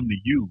didn't come to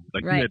you.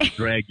 Like right. You had to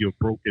drag your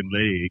broken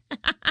leg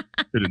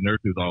to the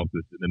nurse's office,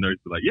 and the nurse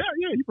was like, "Yeah,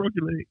 you broke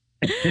your leg,"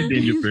 and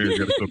then your parents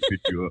got to come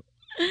pick you up.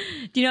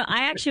 Do you know?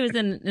 I actually was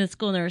in the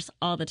school nurse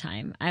all the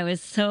time. I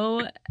was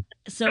so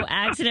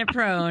accident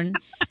prone.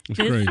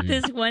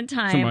 This one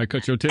time, somebody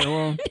cut your tail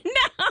off. No.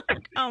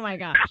 Oh my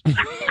gosh.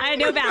 I had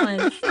no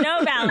balance.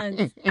 No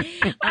balance.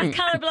 I was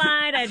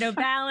colorblind. I had no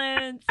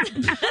balance.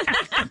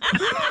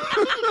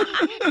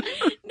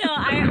 No,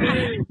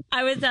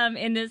 I was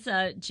in this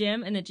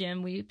gym. In the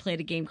gym, we played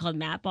a game called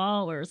mat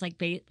ball, where it was like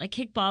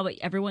kickball, but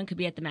everyone could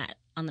be on the mat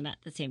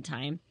at the same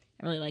time.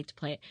 I really like to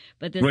play it.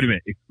 But wait a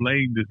minute,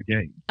 explain this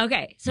game.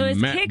 Okay, so it's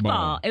kickball.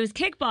 Ball. It was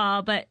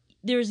kickball, but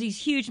there was these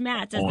huge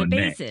mats as the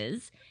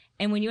bases,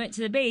 and when you went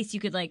to the base, you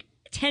could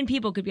 10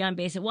 people could be on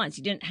base at once.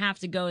 You didn't have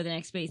to go to the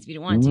next base if you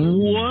didn't want to.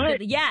 What?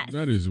 But yes.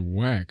 That is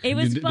whack. It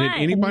was fun.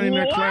 Did anybody in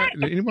that class?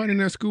 Did anybody in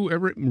that school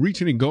ever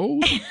reach any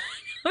goals?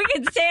 We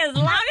can stay as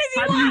long as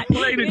you How want. do you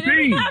play the you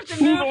team? didn't have to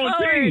Who's move on the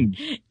forward.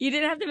 team? You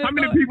didn't have to move How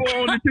many forward. people are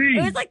on the team?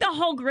 It was like the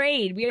whole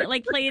grade. We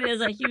played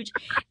as a huge.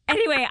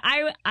 Anyway,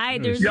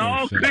 there's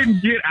y'all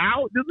couldn't get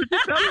out. This is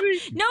what you're telling me?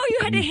 No, you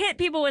had to hit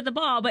people with the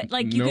ball, but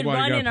you could Nobody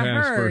run got in a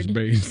past herd. first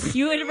base.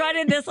 You would run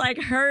in this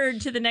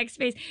herd to the next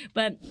base.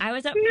 But I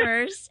was up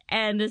first,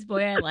 and this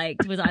boy I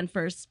liked was on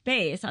first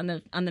base on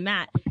the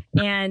mat.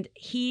 And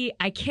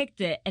I kicked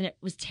it, and it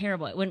was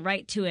terrible. It went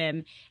right to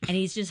him, and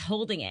he's just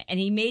holding it. And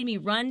he made me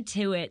run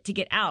to it to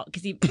get out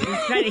because he was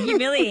trying to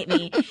humiliate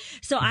me.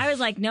 So I was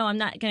like, no, I'm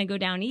not going to go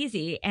down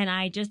easy. And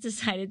I just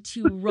decided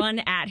to run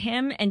at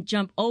him and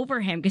jump over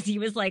him because he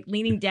was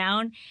leaning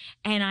down.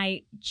 And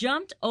I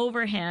jumped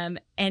over him,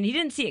 and he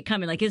didn't see it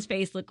coming. His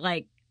face looked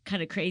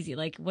kind of crazy.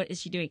 What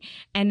is she doing?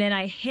 And then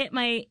I hit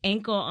my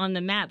ankle on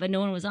the mat, but no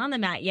one was on the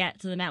mat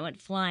yet. So the mat went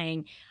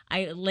flying.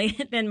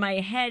 Then my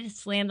head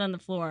slammed on the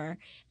floor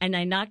and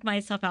I knocked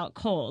myself out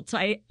cold. So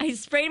I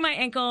sprained my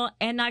ankle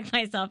and knocked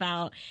myself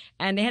out.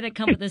 And they had to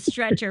come with a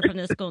stretcher from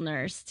the school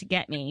nurse to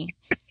get me.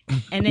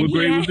 And then what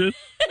grade was this?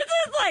 This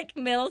was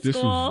middle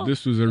school.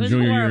 This was her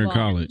junior year in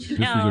college. This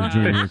was her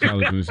junior year in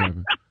college when this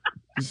happened.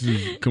 This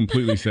is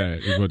completely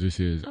sad, is what this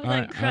is.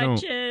 I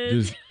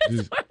crutches.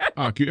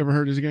 You ever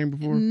heard this game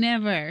before?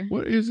 Never.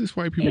 What is this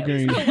white people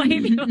game? White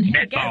people game.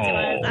 Mat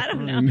ball. I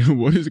don't know.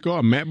 What is it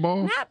called? Mat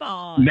ball? Mat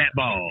ball. Mat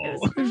ball.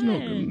 There's no.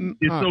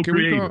 It's so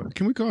creative.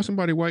 Can we call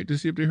somebody white to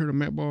see if they heard of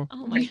mat ball?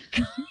 Oh my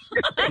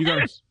god. You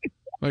guys,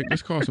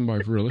 let's call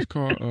somebody for real. Let's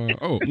call.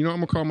 I'm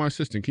gonna call my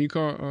assistant. Can you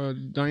call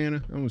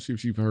Diana? I'm gonna see if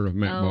she's heard of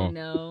mat ball. Oh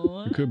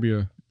no. It could be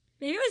a.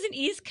 Maybe it was an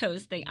East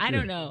Coast thing. I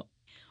don't know.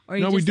 Or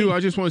no, we do. I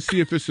just want to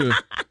see if it's a.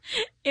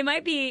 It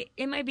might be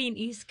an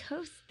East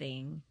Coast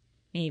thing.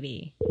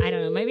 Maybe. I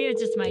don't know. Maybe it's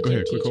just my Go gym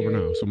ahead, teacher. click over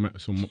now.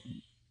 So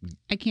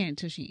I can't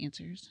until she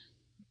answers.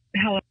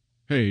 Hello.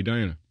 Hey,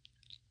 Diana.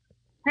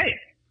 Hey.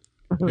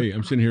 Hey,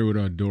 I'm sitting here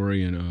with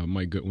Dory and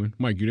Mike Goodwin.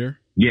 Mike, you there?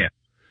 Yeah.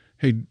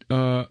 Hey,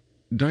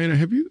 Diana,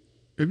 have you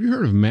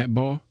heard of mat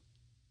ball?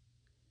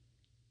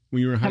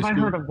 When you were in high school? Have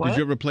I heard of what? Did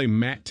you ever play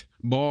mat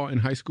ball in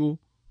high school?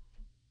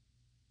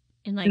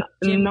 In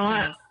gym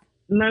not class.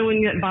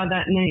 knowing it by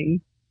that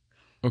name.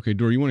 Okay,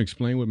 Dory, you want to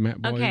explain what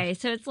mat ball Okay, is?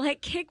 so it's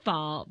like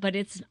kickball, but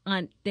it's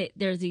on.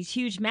 There's these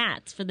huge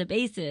mats for the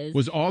bases.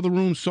 Was all the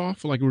rooms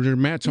soft? Like, were there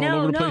mats all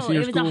over the place in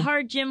your it was school? a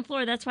hard gym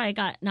floor. That's why I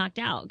got knocked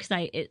out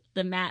because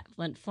the mat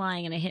went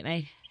flying and I hit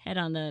my head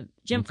on the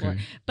gym floor.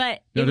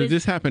 But now, did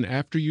this happen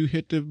after you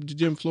hit the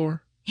gym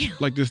floor?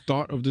 Like this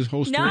thought of this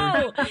whole story?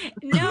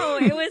 No,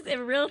 it was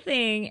a real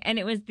thing, and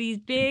it was these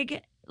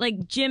big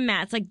like gym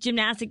mats, like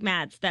gymnastic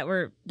mats that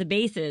were the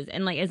bases,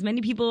 and like as many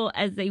people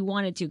as they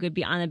wanted to could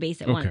be on the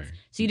base at once,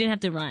 so you didn't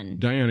have to run.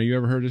 Diana, you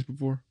ever heard this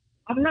before?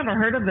 I've never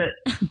heard of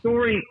it.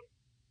 Dory.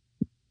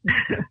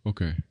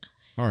 Okay.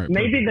 All right.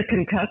 Maybe the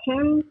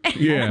concussion?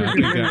 Yeah, I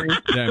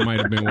think that might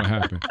have been what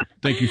happened.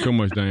 Thank you so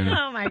much, Diana.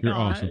 Oh, my You're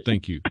gosh. awesome.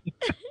 Thank you.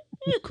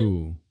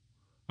 Cool.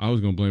 I was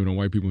going to blame it on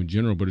white people in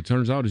general, but it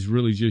turns out it's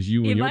really just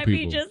you and your people. It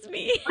might be just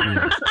me.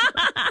 Yeah.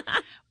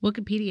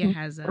 Wikipedia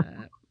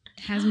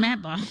has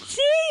mat ball.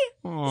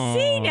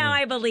 See, now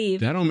I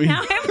believe. That don't mean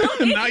now I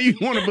believe. now you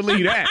want to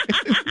believe that.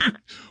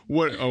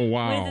 What? Oh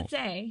wow. What does it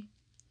say?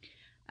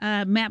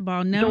 Mat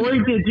ball. No. Dory,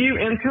 did you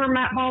enter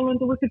mat ball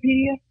into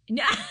Wikipedia?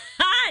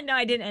 No,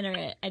 I didn't enter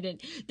it. I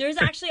didn't. There's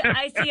actually,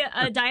 I see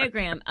a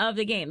diagram of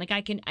the game. Like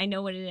I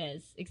know what it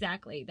is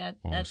exactly.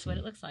 That's what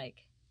it looks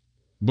like.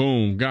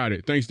 Boom, got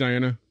it. Thanks,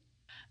 Diana.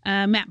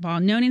 Mat ball,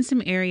 known in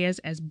some areas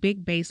as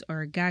big base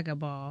or gaga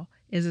ball,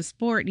 is a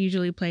sport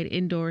usually played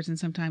indoors and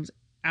sometimes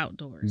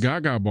outdoors.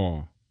 Gaga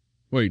ball.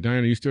 Wait,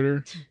 Diana, you still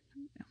there?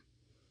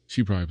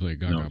 She probably played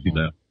Gaga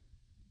ball.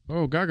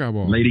 Oh, Gaga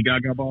ball. Lady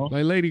Gaga ball?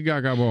 Like Lady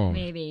Gaga ball.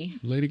 Maybe.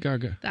 Lady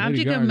Gaga. The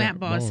object of mat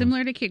ball is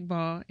similar to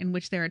kickball, in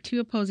which there are two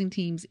opposing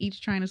teams,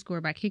 each trying to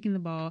score by kicking the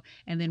ball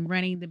and then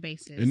running the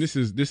bases. And this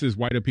is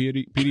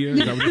Whitepedia? Is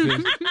that what this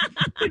is?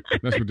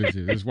 That's what this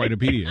is. It's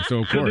Whitepedia.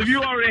 So, of course. If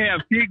you already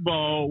have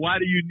kickball, why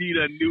do you need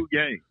a new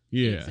game?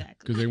 Yeah,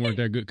 because they weren't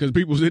that good. Because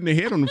people was hitting their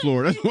head on the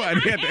floor. That's why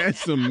they had to add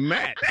some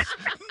mats.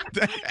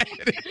 That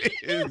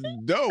is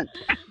dope.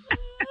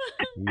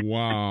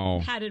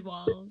 Wow. Padded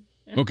walls.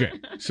 Okay,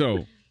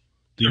 so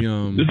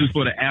the This is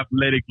for the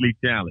athletically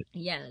challenged.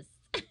 Yes.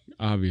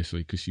 Obviously,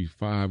 because she's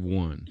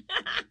 5'1",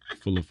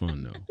 full of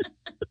fun though.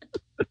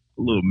 A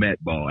little mat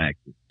ball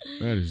action.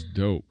 That is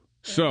dope.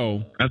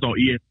 So that's on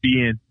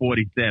ESPN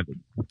 47.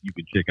 You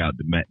can check out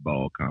the mat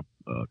ball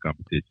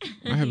competition.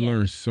 I have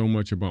learned so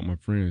much about my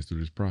friends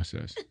through this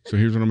process. So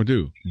here's what I'm gonna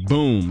do.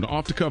 Boom, the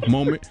off the cuff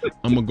moment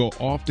I'm gonna go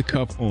off the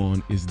cuff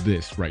on is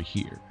this right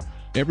here.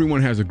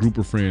 Everyone has a group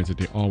of friends that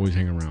they always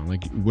hang around.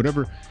 Like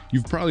whatever,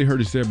 you've probably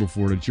heard it said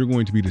before that you're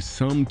going to be the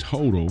sum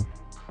total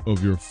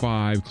of your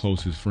 5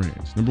 closest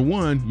friends. Number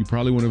one, you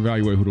probably want to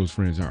evaluate who those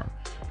friends are.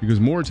 Because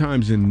more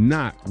times than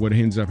not, what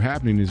ends up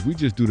happening is we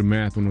just do the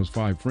math on those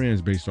 5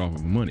 friends based off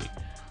of money.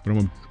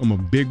 But I'm a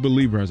big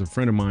believer, as a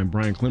friend of mine,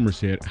 Brian Clemmer,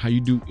 said, how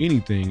you do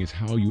anything is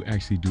how you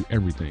actually do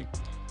everything.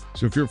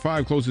 So if your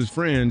 5 closest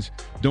friends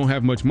don't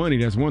have much money,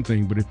 that's one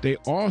thing. But if they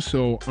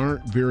also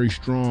aren't very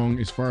strong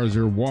as far as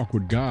their walk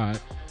with God,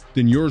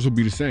 then yours will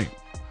be the same.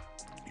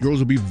 Yours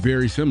will be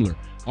very similar.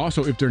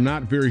 Also, if they're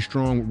not very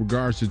strong with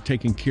regards to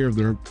taking care of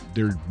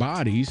their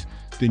bodies,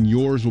 then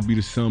yours will be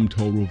the sum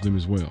total of them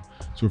as well.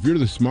 So if you're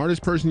the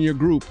smartest person in your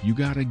group, you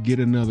got to get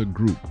another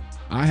group.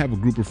 I have a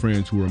group of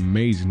friends who are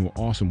amazing, who are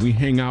awesome. We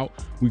hang out,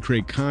 we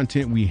create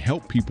content, we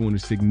help people in a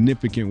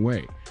significant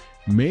way.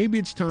 Maybe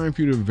it's time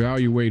for you to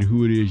evaluate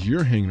who it is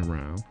you're hanging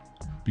around,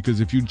 because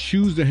if you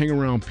choose to hang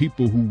around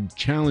people who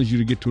challenge you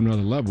to get to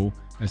another level,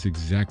 that's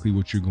exactly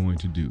what you're going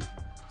to do.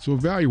 So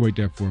evaluate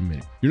that for a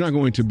minute. You're not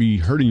going to be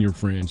hurting your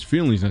friends'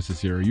 feelings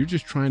necessarily. You're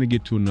just trying to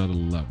get to another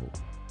level.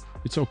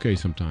 It's okay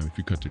sometimes if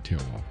you cut their tail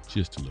off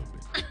just a little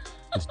bit,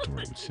 as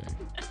Dory would say.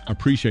 I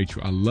appreciate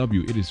you. I love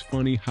you. It is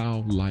funny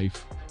how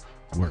life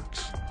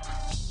works.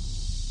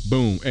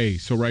 Boom. Hey,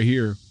 so right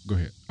here, go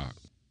ahead.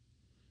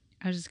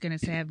 I was just going to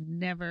say, I've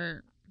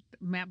never,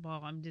 mat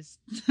ball, I'm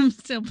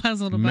still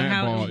puzzled about mat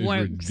how ball it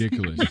works. is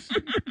ridiculous.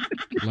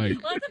 Like,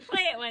 let's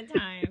play it one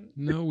time.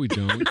 No, we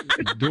don't.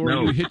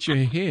 Dory, you hit your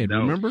head,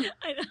 remember?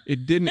 I know.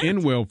 It didn't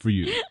end well for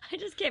you. I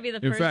just can't be the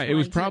In first fact, it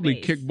was one to probably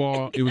the base.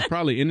 kickball. It was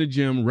probably in the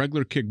gym,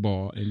 regular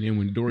kickball. And then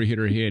when Dory hit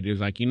her head, it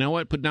was like, you know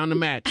what? Put down the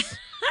mats.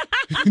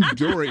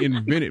 Dory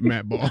invented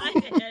mat ball.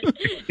 I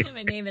did.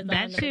 My name is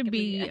That on the should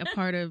be Wikipedia. a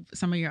part of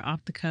some of your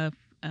off the cuff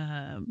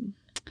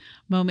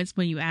moments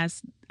when you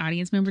ask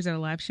audience members at a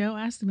live show.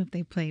 Ask them if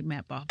they played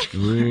mat ball.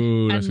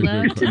 Ooh, that's I'd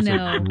love to that's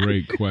know a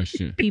great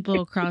question. People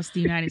across the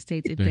United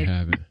States if They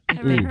haven't. if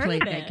Never they heard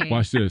played of that it. game.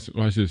 Watch this.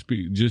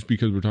 Just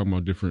because we're talking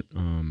about different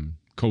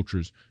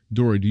cultures,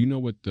 Dory, do you know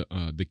what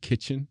the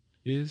kitchen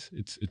is?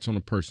 It's on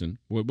a person.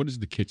 What is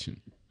the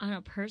kitchen? On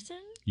a person?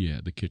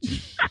 Yeah, the kitchen.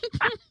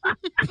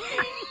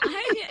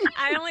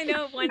 I only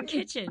know of one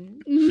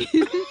kitchen.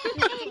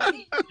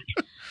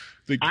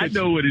 The I kitchen.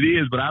 know what it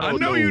is, but I I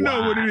don't know know you why.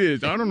 know what it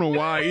is. I don't know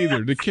why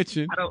either. The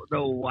kitchen. I don't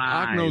know why.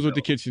 Ock knows what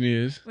the though. kitchen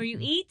is. Where you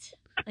eat?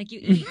 Like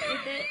you eat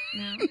with it?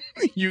 No.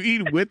 You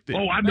eat with it.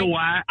 Oh, I know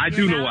why. I your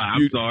do know mouth? why.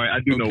 I'm sorry. I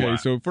do know why. Okay,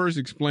 so first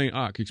explain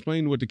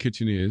what the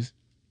kitchen is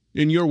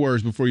in your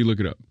words before you look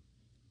it up.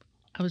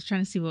 I was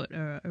trying to see what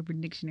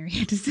Urban Dictionary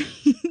had to say.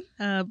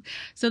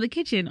 So the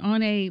kitchen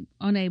on a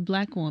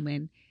black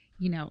woman,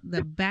 you know,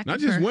 the back. Not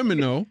of just her, women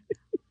though.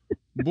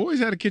 Boys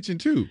had a kitchen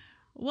too.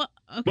 Well,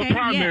 okay, But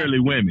primarily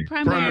women.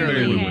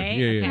 Primarily women. women.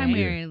 Yeah.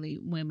 Primarily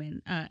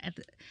women. At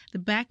the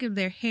back of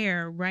their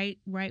hair, right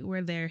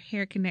where their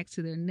hair connects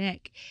to their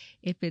neck,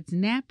 if it's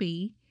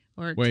nappy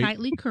or Wait.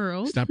 tightly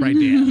curled. Stop right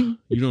there. You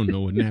don't know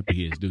what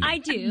nappy is, do you? I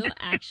do,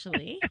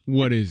 actually.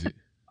 What is it?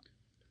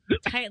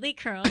 Tightly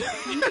curled.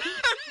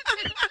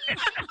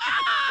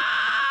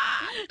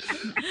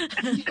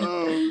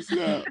 Oh,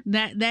 snap.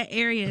 That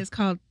area is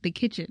called the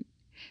kitchen.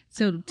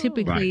 So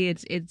typically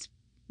it's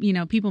you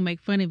know, people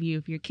make fun of you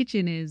if your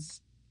kitchen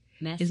is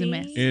Messy. a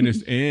mess. And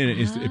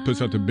it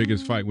puts out the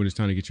biggest fight when it's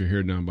time to get your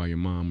hair done by your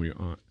mom or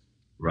your aunt.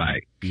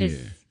 Right. Yeah.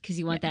 Because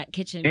you want that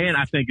kitchen. And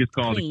I think it's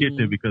called clean. a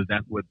kitchen because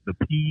that's what the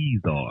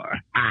peas are.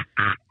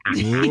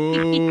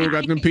 Oh,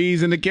 got them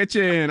peas in the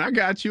kitchen. I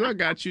got you.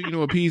 You know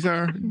what peas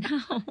are?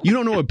 No. You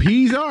don't know what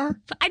peas are?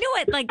 I know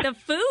what, like, the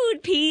food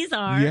peas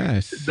are.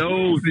 Yes.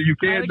 No, so you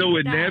I can't already know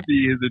what did that.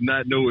 nappy is and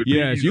not know what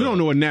Yes, peas you are. don't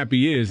know what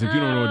nappy is if you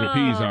don't know what the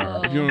peas are.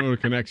 Oh. If you don't know the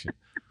connection.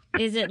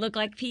 Does it look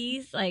like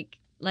peas? Like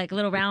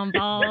little round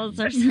balls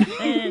or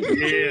something?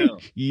 Yeah.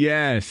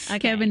 Yes. Okay.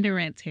 Kevin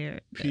Durant's hair.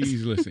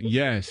 Please listen.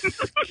 Yes.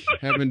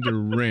 Kevin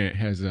Durant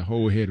has a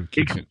whole head of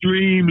kitchen.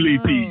 Extremely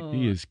Oh. peas.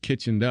 He is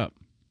kitchened up.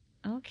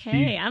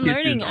 Okay, I'm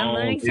learning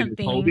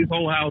something. His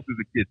whole house is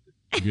a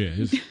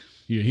kitchen.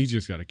 Yeah, he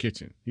just got a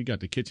kitchen. He got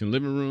the kitchen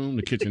living room,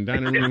 the kitchen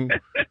dining room.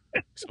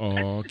 It's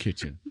all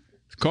kitchen.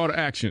 It's call to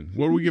action.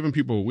 What are we giving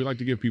people? We like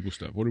to give people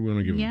stuff. What do we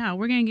want to give them? Yeah,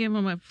 we're gonna give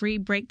them a free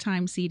break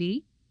time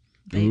CD.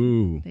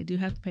 Ooh, They do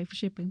have to pay for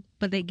shipping,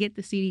 but they get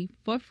the CD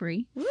for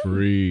free.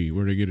 free.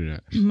 Where do they get it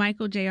at?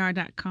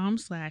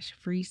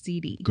 MichaelJR.com/free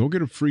CD. Go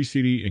get a free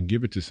CD and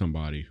give it to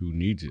somebody who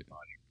needs it.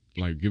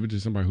 Like, give it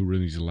to somebody who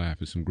really needs to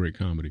laugh. It's some great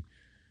comedy.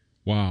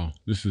 Wow,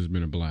 this has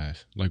been a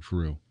blast. Like, for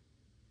real.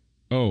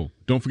 Oh,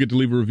 don't forget to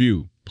leave a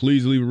review.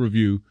 Please leave a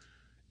review.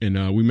 And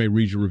we may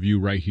read your review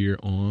right here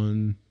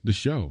on the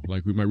show.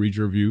 Like, we might read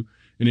your review.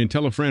 And then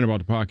tell a friend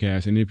about the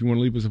podcast. And if you want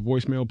to leave us a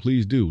voicemail,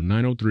 please do.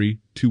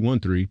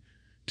 903-213-2019.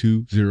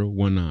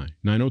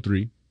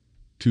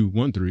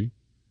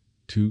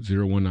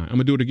 903-213-2019. I'm going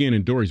to do it again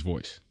in Dory's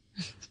voice.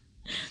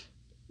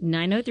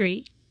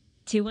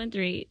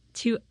 903-213-2019.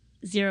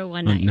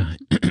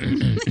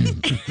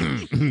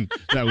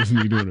 That was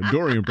me doing a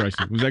Dory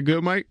impression. Was that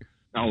good, Mike?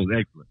 That was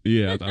excellent.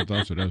 Yeah, I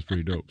thought so. That was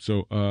pretty dope.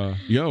 So,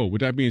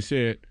 with that being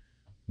said,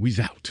 we's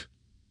out.